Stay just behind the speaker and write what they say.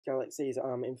Galaxy's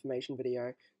information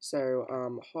video. So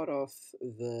hot off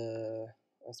the,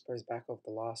 I suppose back of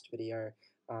the last video,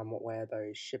 where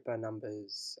those shipper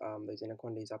numbers, those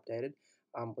inequalities updated,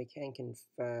 we can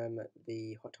confirm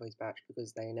the Hot Toys batch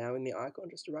because they are now in the icon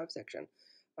just arrived section.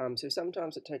 So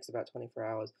sometimes it takes about 24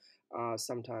 hours.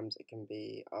 Sometimes it can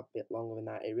be a bit longer than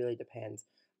that. It really depends.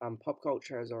 Pop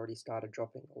culture has already started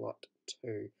dropping a lot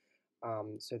too.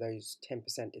 So those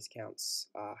 10% discounts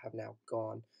have now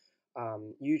gone.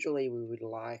 Usually we would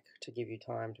like to give you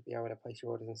time to be able to place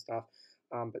your orders and stuff,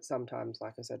 but sometimes,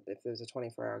 like I said, if there's a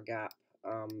 24-hour gap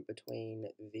between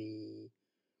the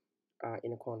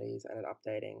inequalities and it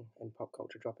updating and pop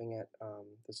culture dropping it,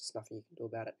 there's just nothing you can do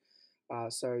about it.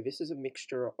 So this is a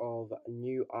mixture of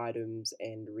new items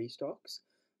and restocks.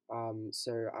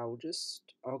 So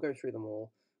I'll go through them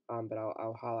all, but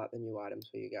I'll highlight the new items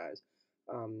for you guys.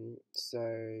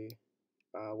 So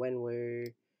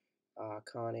Wenwu,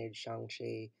 Carnage,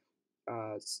 Shang-Chi,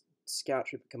 Scout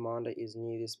Trooper Commander is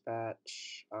new this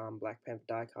batch. Black Panther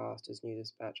Diecast is new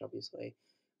this batch, obviously.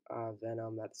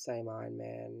 Venom, that same Iron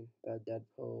Man, the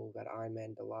Deadpool, that Iron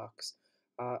Man Deluxe.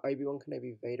 Obi-Wan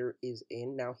Kenobi Vader is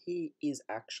in. Now, he is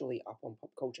actually up on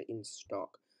Pop Culture in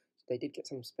stock. So they did get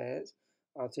some spares.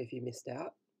 So if you missed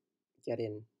out, get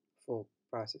in for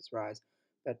prices rise.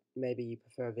 But maybe you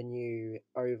prefer the new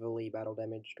overly battle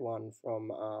damaged one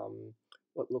from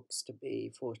what looks to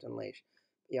be Forced Unleashed.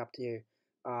 Be up to you.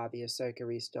 The Ahsoka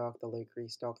restock, the Luke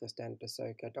restock, the standard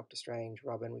Ahsoka, Doctor Strange,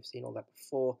 Robin, we've seen all that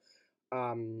before.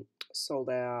 Sold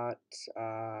out.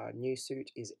 New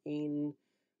suit is in.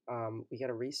 We get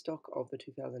a restock of the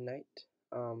 2008.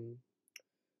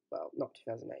 Well, not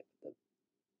 2008, but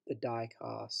the die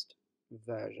cast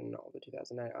version of the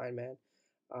 2008 Iron Man.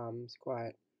 It's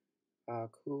quite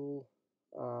cool.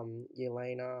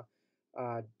 Yelena,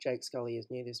 Jake Scully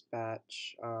is new this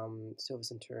batch. Silver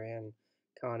Centurion,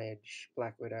 Carnage,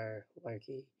 Black Widow,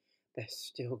 Loki. They're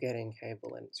still getting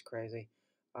cable and it's crazy.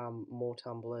 More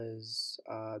tumblers,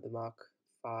 the Mark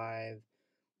 5,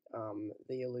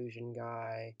 the Illusion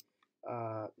guy.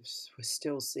 We're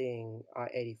still seeing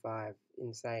 85,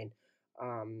 insane.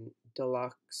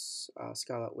 Deluxe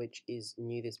Scarlet Witch is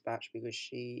new this batch because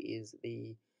she is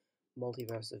the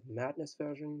Multiverse of Madness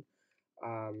version.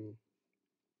 Um,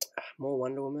 more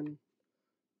Wonder Woman.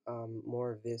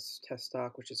 More of this Test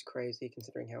Stark, which is crazy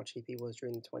considering how cheap he was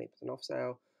during the 20% off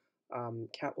sale.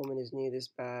 Catwoman is new this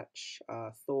batch.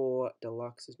 Thor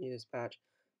Deluxe is new this batch.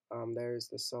 There's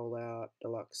the sold out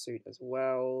deluxe suit as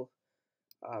well.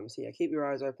 So yeah, keep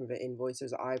your eyes open for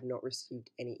invoices. I've not received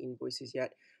any invoices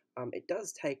yet. It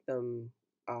does take them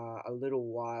a little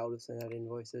while to send out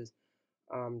invoices.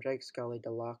 Jake Scully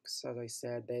Deluxe, as I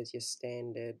said, there's your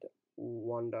standard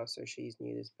Wanda, so she's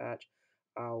new this batch.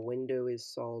 Windu is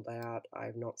sold out.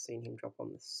 I've not seen him drop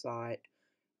on the site.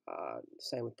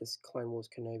 Same with this Clone Wars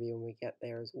Kenobi when we get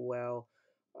there as well.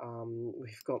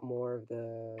 We've got more of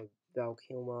the Val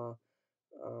Kilmer,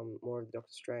 more of the Doctor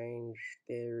Strange.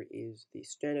 There is the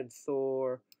standard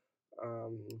Thor.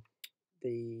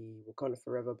 The Wakanda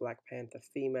Forever Black Panther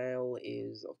female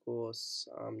is, of course,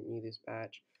 new this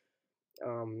batch.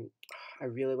 I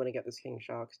really want to get this King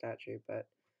Shark statue, but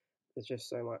there's just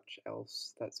so much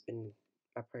else that's been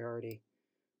a priority.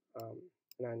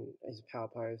 And he's a power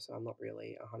pose, so I'm not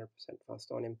really 100%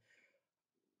 fussed on him.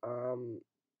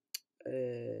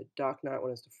 Dark Knight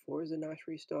 1 is to 4 is a nice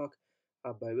restock.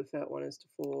 Boba Fett 1 is to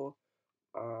 4.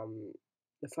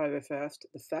 The 501st,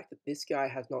 the fact that this guy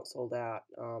has not sold out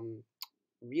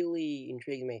really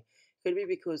intrigues me. Could be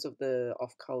because of the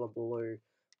off-color blue.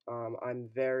 I'm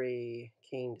very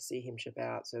keen to see him ship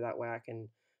out, so that way I can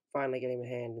finally get him in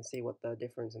hand and see what the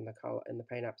difference in the color and the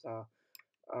paint apps are.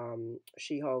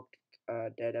 She-Hulk,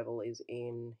 Daredevil is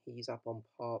in. He's up on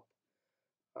pop.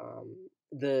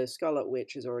 The Scarlet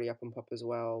Witch is already up on pop as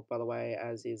well, by the way,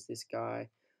 as is this guy.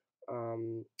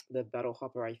 The Battle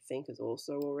Hopper, I think, is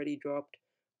also already dropped.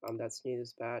 That's new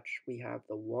this batch. We have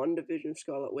the WandaVision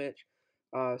Scarlet Witch.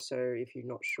 So if you're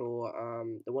not sure,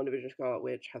 the WandaVision Scarlet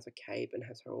Witch has a cape and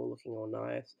has her all looking all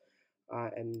nice.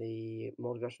 And the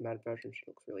Multiverse Mad version, she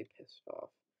looks really pissed off.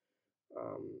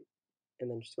 And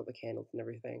then she's got the candles and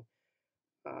everything.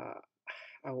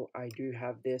 I do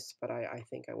have this, but I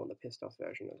think I want the pissed off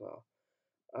version as well.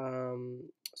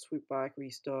 Swoop Bike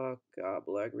restock,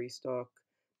 Blurg restock.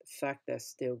 The fact they're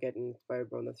still getting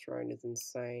Boba on the throne is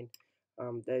insane.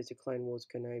 There's your Clone Wars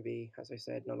Kenobi, as I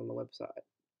said, not on the website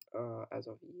as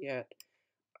of yet.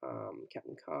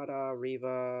 Captain Carter,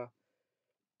 Reva,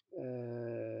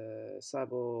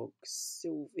 Cyborg,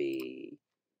 Sylvie,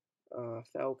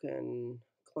 Falcon,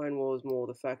 Clone Wars more.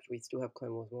 The fact we still have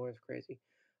Clone Wars more is crazy.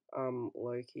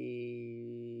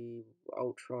 Loki,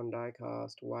 Ultron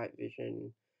Diecast, White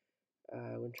Vision,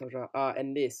 Winter Soldier.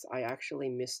 And this, I actually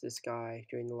missed this guy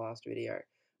during the last video,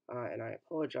 and I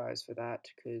apologize for that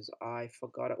because I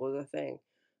forgot it was a thing.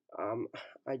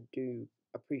 I do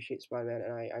appreciate Spider-Man,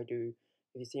 and I do.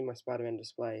 If you see my Spider-Man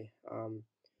display,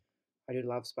 I do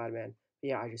love Spider-Man. But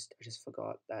yeah, I just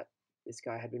forgot that this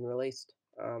guy had been released.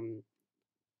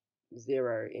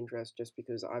 Zero interest just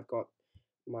because I've got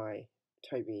my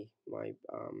Toby, my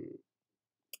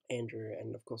Andrew,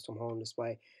 and of course Tom Holland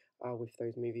display with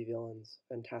those movie villains.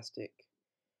 Fantastic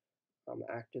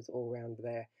actors all around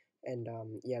there. And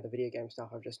yeah, the video game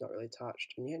stuff I've just not really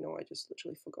touched. And yeah, no, I just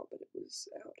literally forgot that it was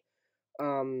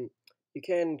out. You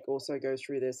can also go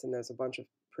through this, and there's a bunch of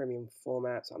premium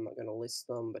formats. I'm not going to list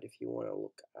them, but if you want to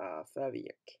look further, you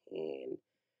can.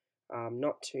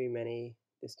 Not too many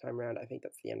this time around. I think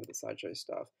that's the end of the sideshow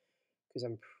stuff because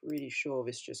I'm pretty sure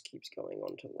this just keeps going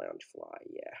on to Loungefly.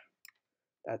 Yeah,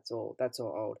 that's all. That's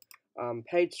all old.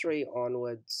 Page 3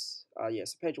 onwards.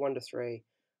 So page 1 to 3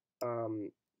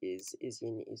 is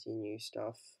your new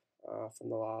stuff from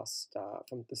the last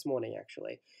from this morning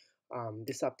actually.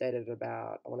 This updated at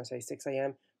about I want to say 6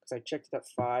 a.m. because I checked it at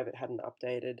 5. It hadn't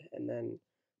updated, and then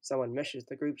someone messaged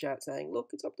the group chat saying, "Look,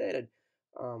 it's updated."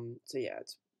 So yeah,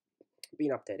 it's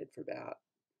been updated for about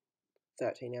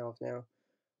 13 hours now.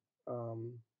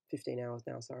 15 hours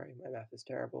now. Sorry, my math is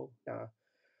terrible.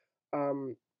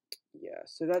 Um, yeah,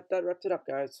 so that wraps it up,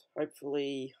 guys.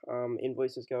 Hopefully,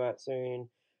 invoices go out soon.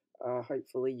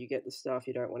 Hopefully, you get the stuff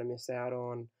you don't want to miss out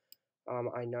on.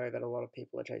 I know that a lot of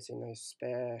people are chasing those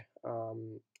spare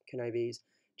Kenobis.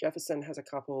 Jefferson has a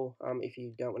couple. If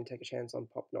you don't want to take a chance on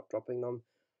Pop not dropping them,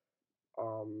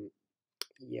 um,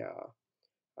 yeah.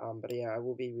 But yeah, I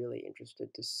will be really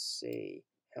interested to see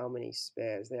how many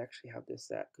spares they actually have this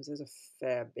set because there's a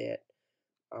fair bit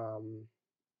um,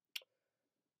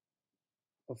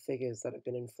 of figures that have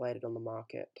been inflated on the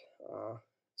market,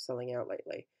 selling out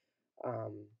lately.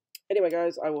 Um, anyway,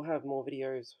 guys, I will have more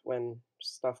videos when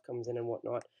stuff comes in and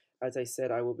whatnot. As I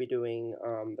said, I will be doing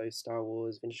those Star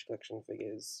Wars Vintage Collection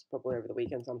figures probably over the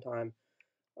weekend sometime.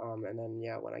 And then,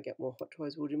 yeah, when I get more Hot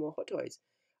Toys, we'll do more Hot Toys.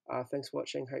 Thanks for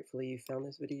watching. Hopefully you found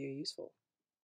this video useful.